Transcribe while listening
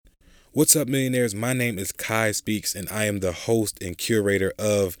What's up, millionaires? My name is Kai Speaks, and I am the host and curator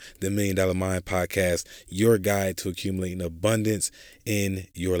of the $1 Million Mind Podcast, your guide to accumulating abundance in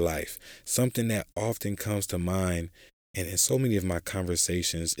your life. Something that often comes to mind, and in so many of my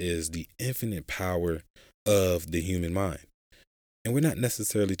conversations, is the infinite power of the human mind. And we're not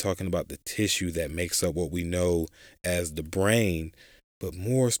necessarily talking about the tissue that makes up what we know as the brain, but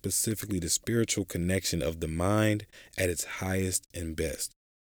more specifically the spiritual connection of the mind at its highest and best.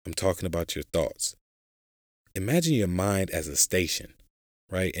 I'm talking about your thoughts. Imagine your mind as a station,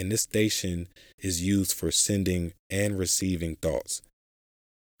 right? And this station is used for sending and receiving thoughts.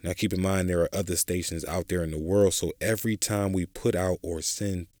 Now, keep in mind, there are other stations out there in the world. So every time we put out or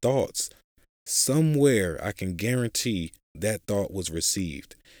send thoughts, somewhere I can guarantee that thought was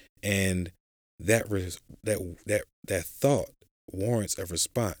received. And that thought warrants a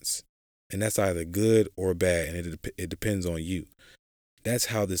response. And that's either good or bad. And it depends on you. That's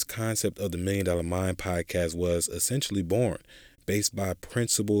how this concept of the $1 Million Mind Podcast was essentially born, based by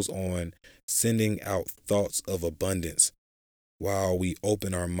principles on sending out thoughts of abundance while we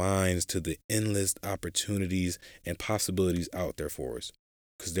open our minds to the endless opportunities and possibilities out there for us,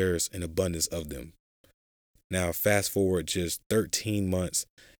 because there's an abundance of them. Now, fast forward just 13 months,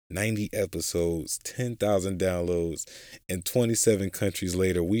 90 episodes, 10,000 downloads, and 27 countries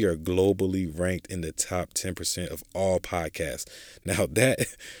later, we are globally ranked in the top 10% of all podcasts. Now that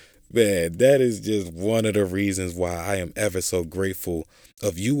is just one of the reasons why I am ever so grateful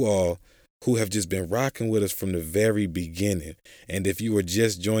of you all who have just been rocking with us from the very beginning. And if you were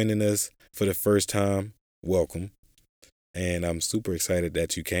just joining us for the first time, welcome. And I'm super excited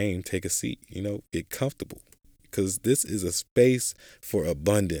that you came. Take a seat, get comfortable. Because this is a space for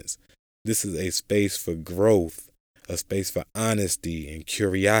abundance. This is a space for growth, a space for honesty and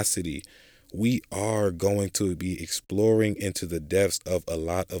curiosity. We are going to be exploring into the depths of a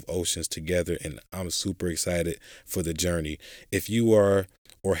lot of oceans together, and I'm super excited for the journey. If you are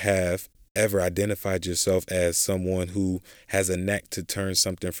or have ever identified yourself as someone who has a knack to turn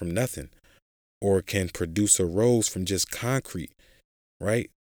something from nothing, or can produce a rose from just concrete, right?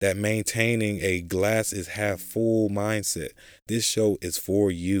 That maintaining a glass is half full mindset. This show is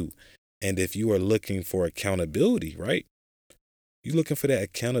for you. And if you are looking for accountability, right? You're looking for that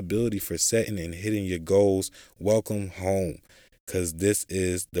accountability for setting and hitting your goals, welcome home, because this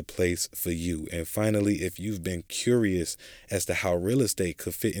is the place for you. And finally, if you've been curious as to how real estate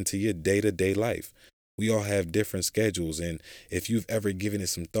could fit into your day-to-day life, we all have different schedules. And if you've ever given it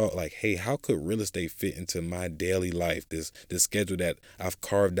some thought, like, hey, how could real estate fit into my daily life, this schedule that I've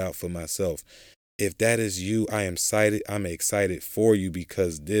carved out for myself? If that is you, I'm excited for you,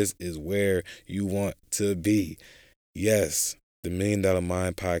 because this is where you want to be. Yes, the $1 Million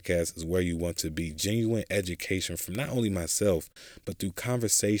Mind Podcast is where you want to be. Genuine education from not only myself, but through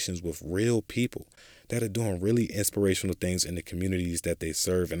conversations with real people that are doing really inspirational things in the communities that they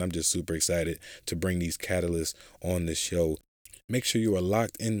serve. And I'm just super excited to bring these catalysts on the show. Make sure you are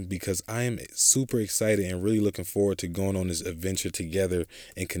locked in, because I am super excited and really looking forward to going on this adventure together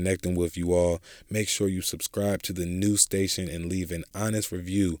and connecting with you all. Make sure you subscribe to the new station and leave an honest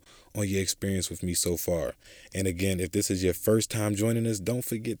review on your experience with me so far. And again, if this is your first time joining us, don't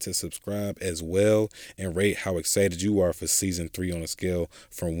forget to subscribe as well and rate how excited you are for season 3 on a scale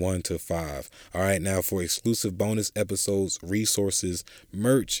from 1 to 5. All right, now for exclusive bonus episodes, resources,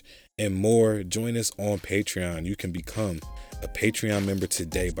 merch, and more, join us on Patreon. You can become a Patreon member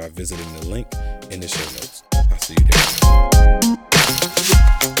today by visiting the link in the show notes. I'll see you there.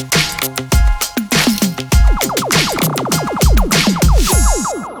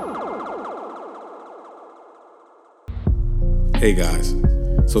 Hey guys,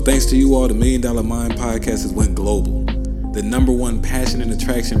 so thanks to you all, the $1 Million Mind Podcast has went global. The #1 passion and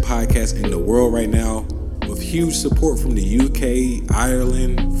attraction podcast in the world right now, with huge support from the UK,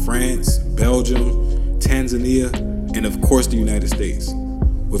 Ireland, France, Belgium, Tanzania, and of course the United States.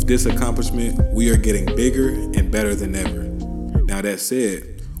 With this accomplishment, we are getting bigger and better than ever. Now that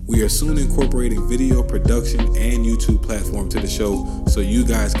said, we are soon incorporating video production and YouTube platform to the show, so you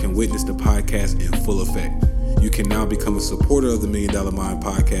guys can witness the podcast in full effect. You can now become a supporter of the $1 Million Mind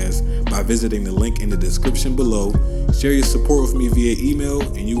Podcast by visiting the link in the description below. Share your support with me via email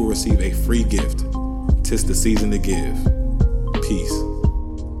and you will receive a free gift. 'Tis the season to give. Peace.